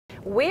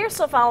We're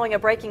still following a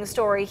breaking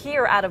story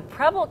here out of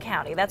Preble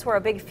County. That's where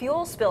a big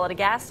fuel spill at a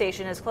gas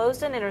station has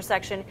closed an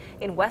intersection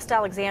in West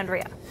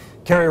Alexandria.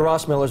 Carrie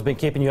Rossmiller has been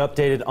keeping you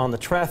updated on the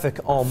traffic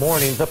all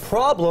morning. The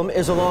problem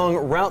is along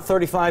Route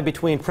 35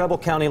 between Preble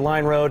County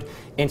Line Road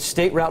and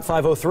State Route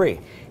 503.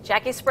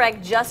 Jackie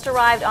Sprague just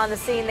arrived on the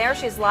scene there.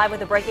 She's live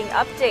with a breaking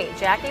update.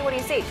 Jackie, what do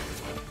you see?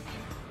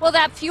 Well,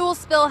 that fuel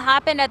spill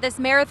happened at this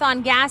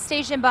Marathon gas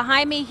station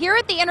behind me here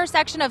at the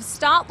intersection of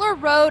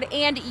Stotler Road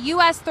and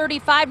US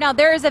 35. Now,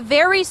 there is a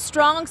very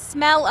strong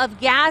smell of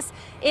gas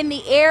in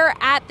the air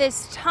at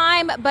this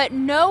time, but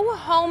no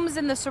homes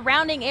in the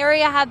surrounding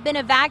area have been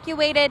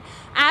evacuated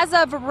as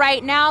of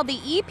right now. The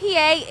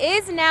EPA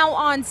is now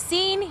on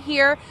scene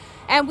here.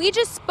 And we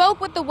just spoke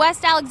with the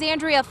West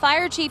Alexandria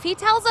fire chief. He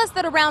tells us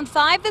that around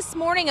 5 this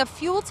morning, a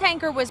fuel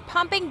tanker was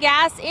pumping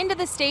gas into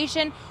the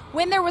station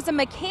when there was a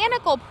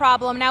mechanical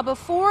problem. Now,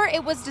 before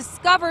it was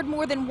discovered,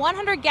 more than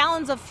 100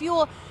 gallons of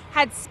fuel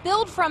had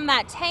spilled from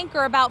that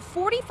tanker. About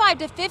 45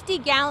 to 50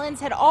 gallons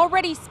had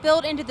already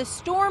spilled into the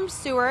storm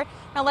sewer.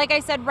 Now, like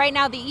I said, right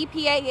now the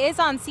EPA is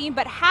on scene,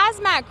 but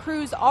hazmat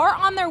crews are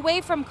on their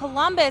way from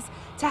Columbus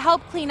to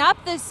help clean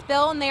up this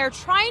spill, and they are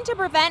trying to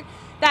prevent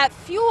that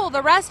fuel,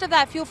 the rest of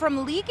that fuel,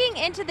 from leaking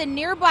into the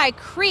nearby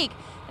creek.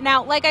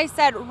 Now, like I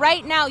said,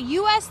 right now,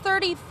 US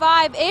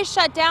 35 is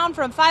shut down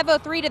from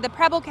 503 to the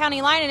Preble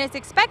County line, and it's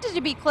expected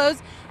to be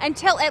closed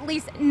until at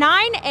least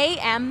 9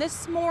 a.m.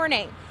 this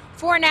morning.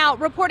 For now,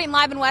 reporting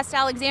live in West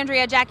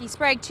Alexandria, Jackie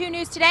Sprague, 2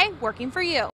 News Today, working for you.